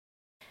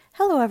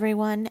Hello,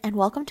 everyone, and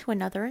welcome to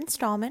another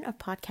installment of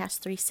Podcast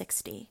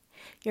 360,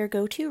 your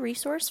go-to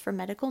resource for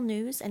medical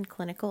news and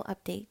clinical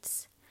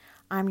updates.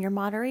 I'm your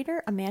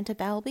moderator, Amanda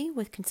Balby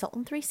with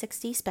Consultant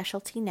 360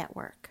 Specialty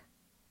Network.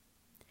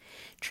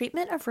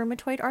 Treatment of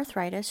rheumatoid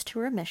arthritis to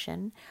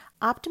remission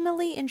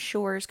optimally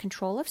ensures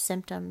control of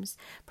symptoms,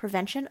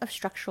 prevention of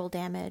structural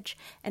damage,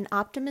 and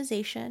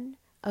optimization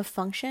of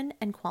function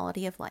and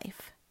quality of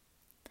life.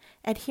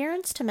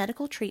 Adherence to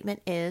medical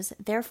treatment is,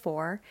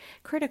 therefore,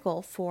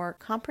 critical for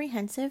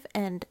comprehensive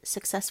and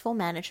successful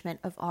management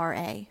of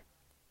RA.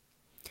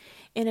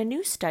 In a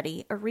new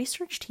study, a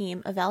research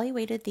team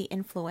evaluated the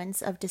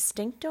influence of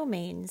distinct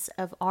domains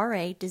of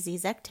RA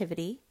disease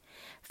activity,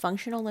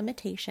 functional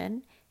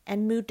limitation,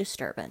 and mood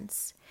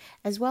disturbance,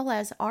 as well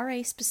as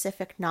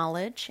RA-specific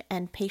knowledge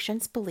and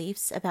patients'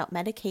 beliefs about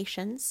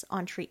medications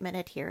on treatment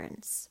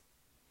adherence.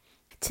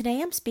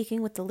 Today I'm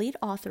speaking with the lead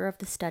author of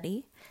the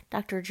study,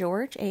 Dr.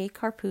 George A.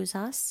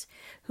 Karpouzos,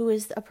 who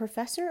is a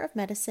professor of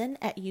medicine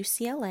at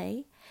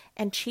UCLA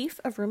and chief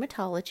of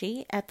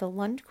rheumatology at the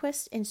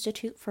Lundquist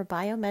Institute for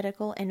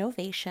Biomedical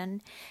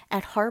Innovation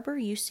at Harbor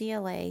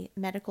UCLA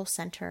Medical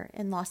Center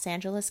in Los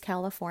Angeles,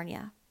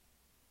 California.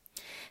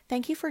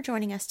 Thank you for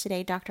joining us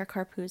today, Dr.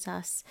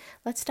 Karpouzos.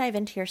 Let's dive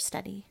into your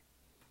study.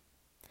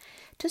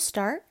 To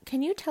start,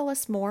 can you tell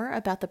us more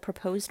about the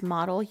proposed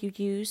model you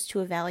used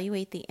to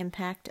evaluate the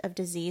impact of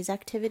disease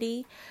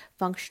activity,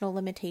 functional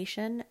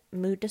limitation,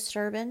 mood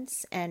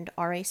disturbance, and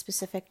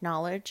RA-specific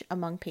knowledge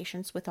among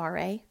patients with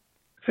RA?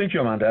 Thank you,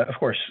 Amanda. Of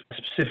course,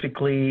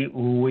 specifically,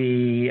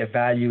 we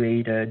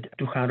evaluated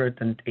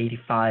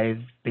 285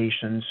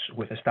 patients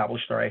with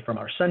established RA from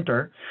our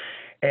center,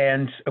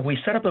 and we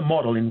set up a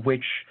model in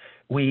which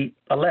we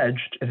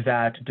alleged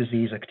that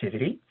disease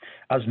activity,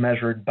 as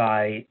measured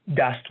by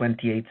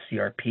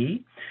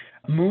DAS28-CRP,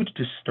 mood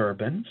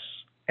disturbance,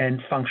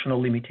 and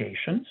functional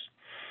limitations,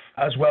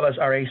 as well as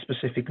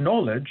RA-specific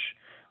knowledge,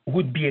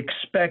 would be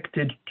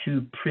expected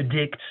to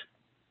predict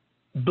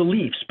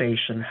beliefs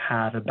patients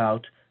have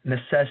about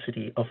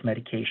necessity of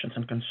medications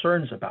and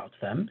concerns about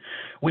them,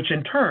 which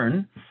in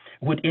turn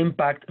would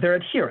impact their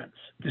adherence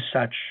to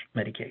such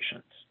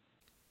medications.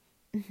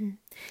 Mm-hmm.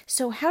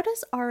 So how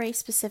does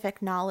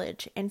RA-specific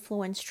knowledge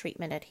influence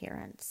treatment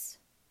adherence?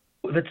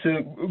 That's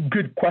a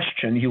good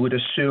question. You would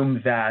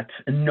assume that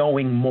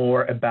knowing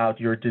more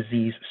about your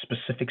disease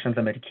specifics and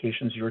the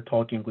medications you're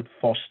talking would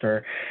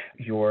foster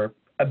your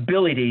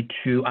ability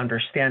to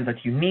understand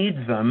that you need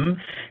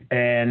them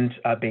and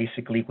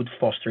basically would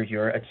foster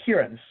your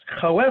adherence.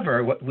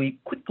 However, what we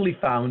quickly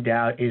found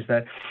out is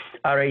that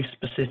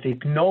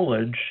RA-specific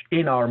knowledge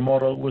in our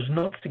model was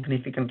not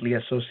significantly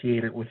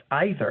associated with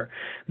either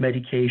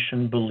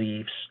medication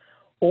beliefs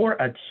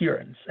or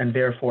adherence, and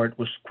therefore it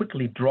was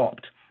quickly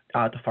dropped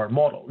out of our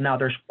model. Now,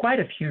 there's quite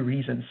a few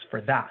reasons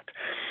for that.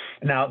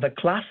 Now, the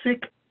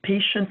classic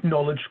patient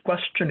knowledge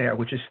questionnaire,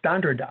 which is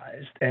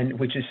standardized and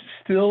which is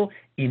still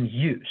in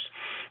use,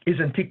 is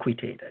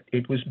antiquated.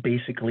 It was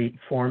basically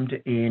formed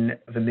in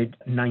the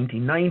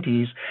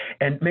mid-1990s,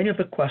 and many of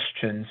the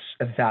questions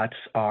that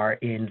are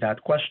in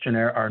that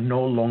questionnaire are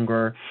no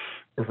longer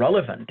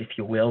relevant, if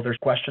you will. There's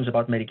questions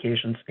about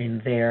medications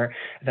in there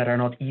that are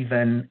not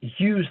even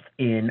used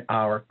in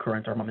our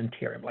current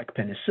armamentarium, like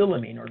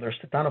penicillamine, or there's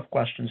a ton of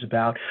questions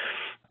about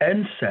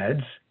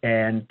NSAIDs,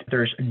 and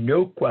there's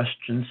no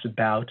questions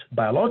about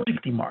biologic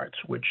DMARDs,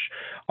 which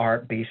are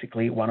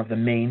basically one of the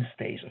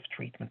mainstays of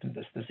treatment in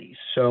this disease.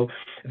 So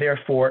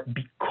therefore,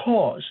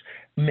 because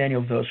many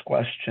of those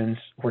questions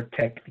were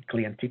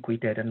technically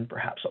antiquated and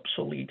perhaps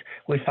obsolete,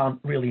 we found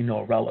really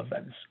no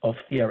relevance of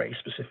the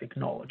RA-specific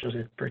knowledge as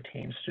it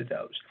pertains to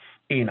those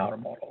in our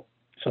model.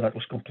 So that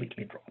was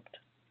completely dropped.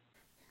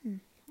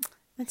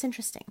 That's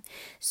interesting.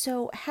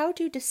 So how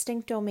do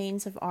distinct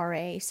domains of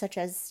RA, such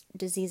as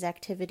disease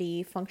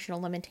activity, functional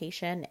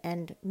limitation,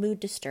 and mood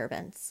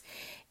disturbance,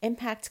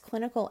 impact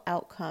clinical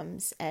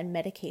outcomes and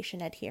medication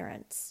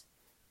adherence?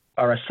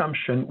 Our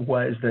assumption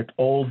was that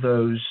all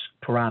those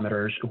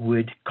parameters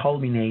would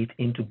culminate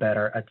into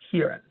better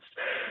adherence.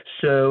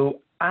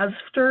 So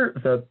after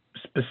the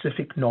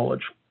specific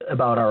knowledge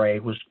about RA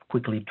was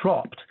quickly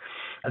dropped,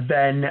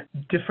 then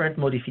different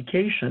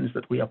modifications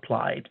that we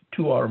applied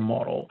to our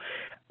model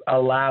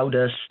allowed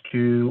us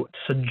to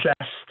suggest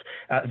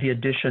the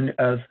addition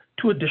of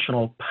two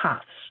additional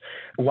paths.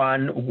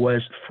 One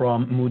was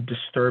from mood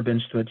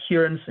disturbance to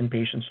adherence in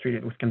patients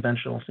treated with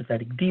conventional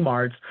synthetic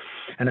DMARDs,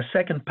 and a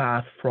second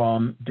path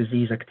from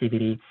disease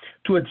activity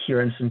to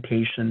adherence in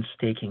patients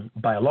taking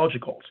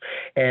biologicals.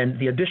 And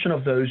the addition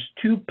of those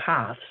two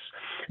paths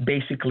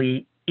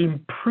basically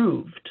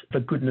improved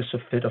the goodness of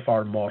fit of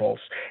our models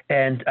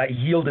and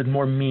yielded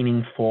more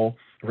meaningful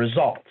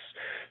results.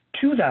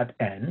 To that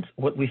end,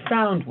 what we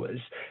found was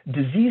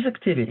disease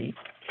activity,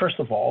 first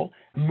of all,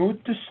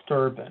 mood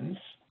disturbance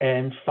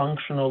and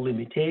functional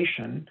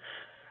limitation,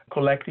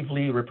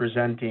 collectively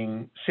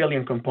representing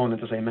salient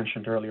components, as I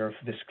mentioned earlier, of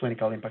this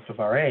clinical impact of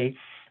RA,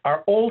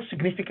 are all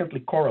significantly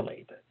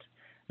correlated,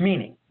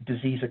 meaning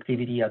disease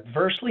activity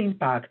adversely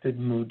impacted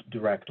mood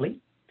directly,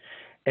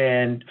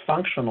 and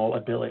functional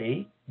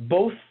ability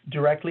both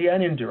directly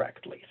and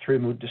indirectly through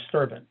mood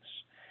disturbance.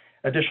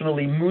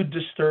 Additionally, mood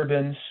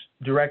disturbance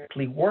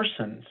directly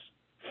worsens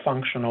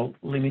functional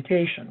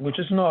limitation, which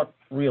is not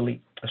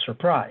really a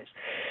surprise.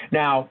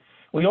 Now,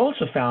 we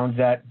also found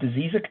that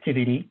disease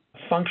activity,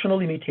 functional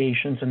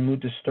limitations, and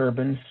mood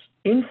disturbance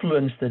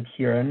influenced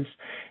adherence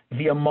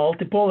via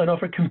multiple and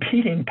often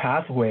competing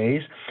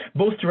pathways,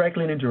 both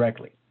directly and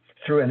indirectly,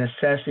 through a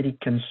necessity,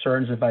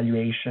 concerns,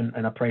 evaluation,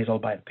 and appraisal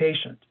by the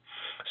patient.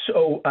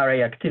 So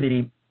RA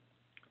activity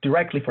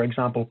directly, for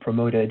example,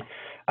 promoted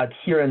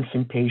adherence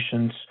in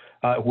patients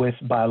with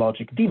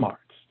biologic DMARDs.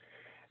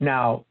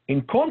 Now,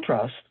 in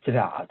contrast to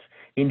that,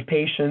 in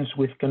patients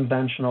with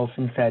conventional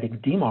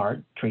synthetic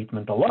DMARD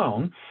treatment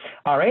alone,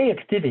 RA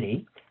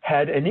activity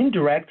had an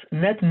indirect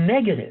net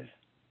negative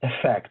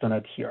effect on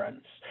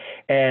adherence.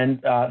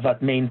 And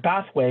that main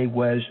pathway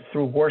was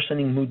through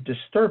worsening mood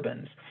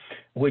disturbance,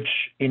 which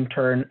in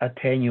turn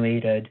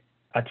attenuated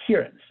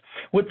adherence.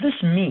 What this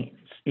means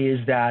is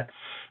that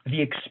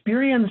the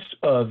experience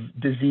of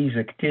disease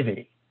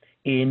activity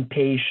in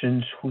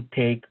patients who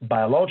take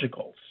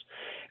biologicals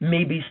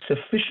may be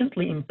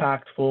sufficiently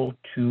impactful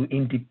to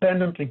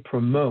independently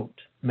promote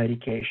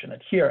medication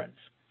adherence.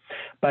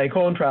 By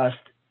contrast,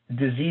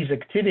 disease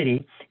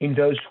activity in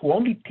those who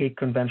only take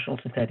conventional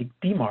synthetic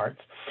DMARDs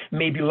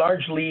may be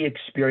largely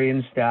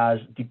experienced as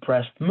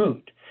depressed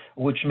mood,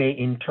 which may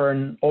in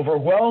turn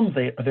overwhelm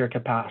their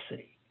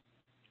capacity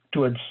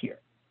to adhere.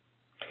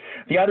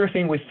 The other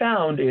thing we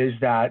found is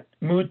that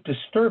mood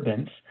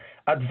disturbance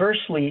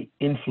adversely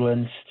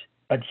influenced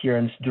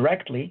adherence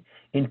directly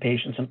in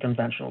patients on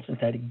conventional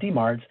synthetic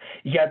DMARDs,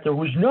 yet there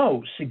was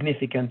no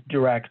significant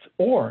direct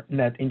or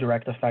net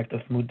indirect effect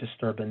of mood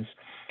disturbance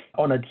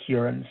on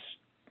adherence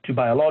to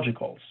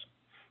biologicals.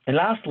 And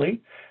lastly,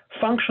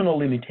 functional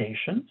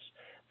limitations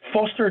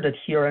fostered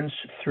adherence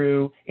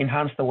through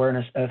enhanced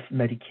awareness of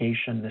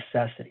medication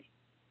necessity.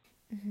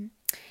 Mm-hmm.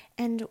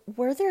 And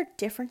were there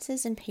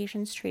differences in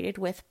patients treated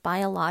with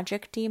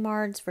biologic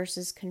DMARDs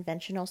versus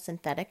conventional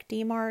synthetic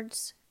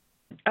DMARDs?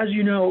 As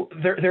you know,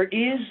 there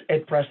is a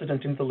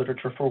precedent in the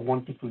literature for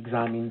wanting to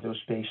examine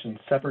those patients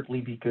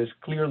separately because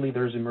clearly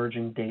there's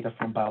emerging data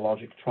from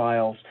biologic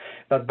trials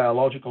that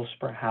biologicals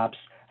perhaps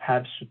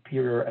have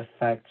superior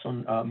effects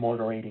on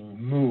moderating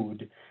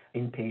mood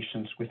in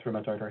patients with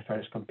rheumatoid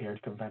arthritis compared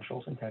to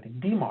conventional synthetic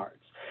DMARDs.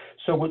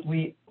 So what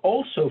we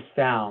also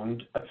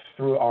found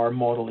through our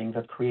modeling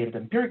that created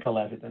empirical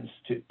evidence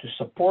to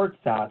support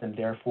that, and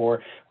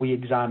therefore we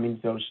examined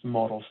those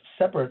models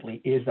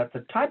separately, is that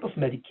the type of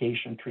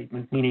medication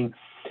treatment, meaning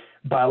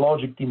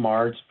biologic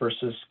DMARDs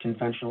versus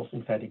conventional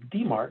synthetic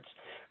DMARDs,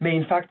 may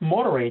in fact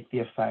moderate the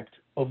effect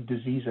of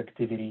disease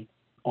activity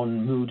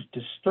on mood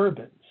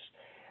disturbance.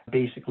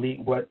 Basically,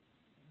 what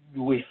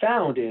we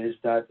found is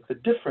that the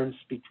difference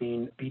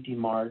between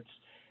BDMARDs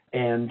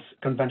and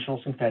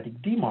conventional synthetic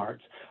DMARDs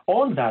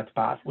on that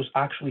path was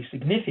actually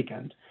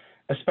significant,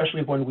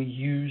 especially when we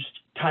used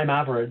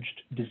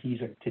time-averaged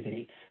disease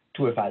activity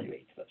to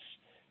evaluate this.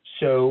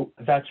 So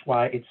that's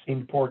why it's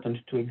important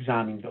to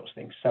examine those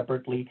things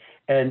separately.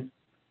 And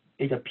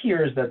it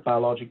appears that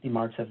biologic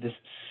DMARDs have this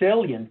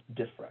salient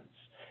difference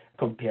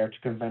compared to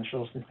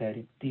conventional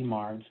synthetic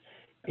DMARDs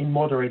in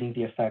moderating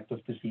the effect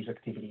of disease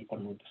activity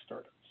on mood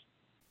disturbance.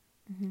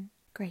 Mm-hmm.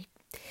 Great.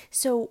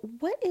 So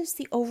what is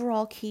the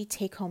overall key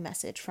take-home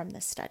message from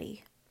this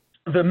study?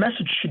 The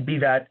message should be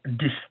that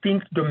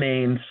distinct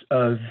domains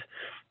of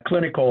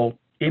clinical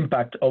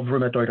impact of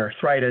rheumatoid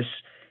arthritis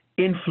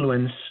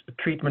influence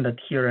treatment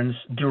adherence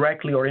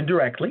directly or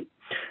indirectly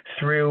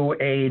through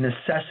a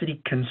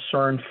necessity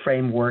concern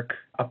framework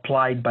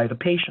applied by the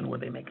patient when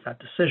they make that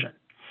decision.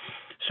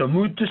 So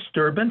mood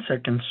disturbance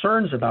and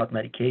concerns about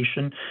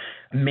medication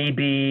may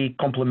be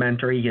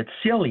complementary yet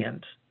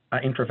salient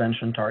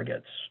intervention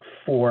targets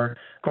for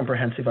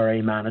comprehensive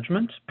RA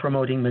management,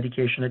 promoting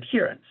medication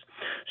adherence.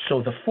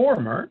 So the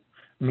former,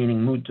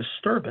 meaning mood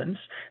disturbance,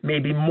 may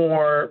be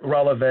more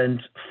relevant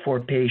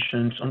for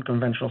patients on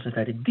conventional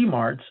synthetic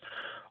DMARDs,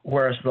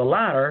 whereas the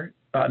latter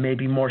may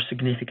be more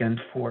significant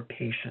for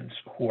patients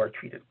who are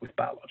treated with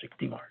biologic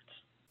DMARDs.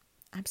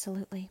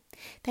 Absolutely.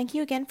 Thank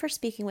you again for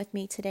speaking with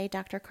me today,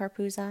 Dr.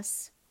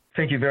 Karpouzas.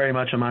 Thank you very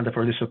much, Amanda,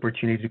 for this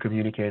opportunity to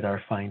communicate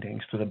our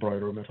findings to the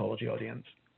broader rheumatology audience.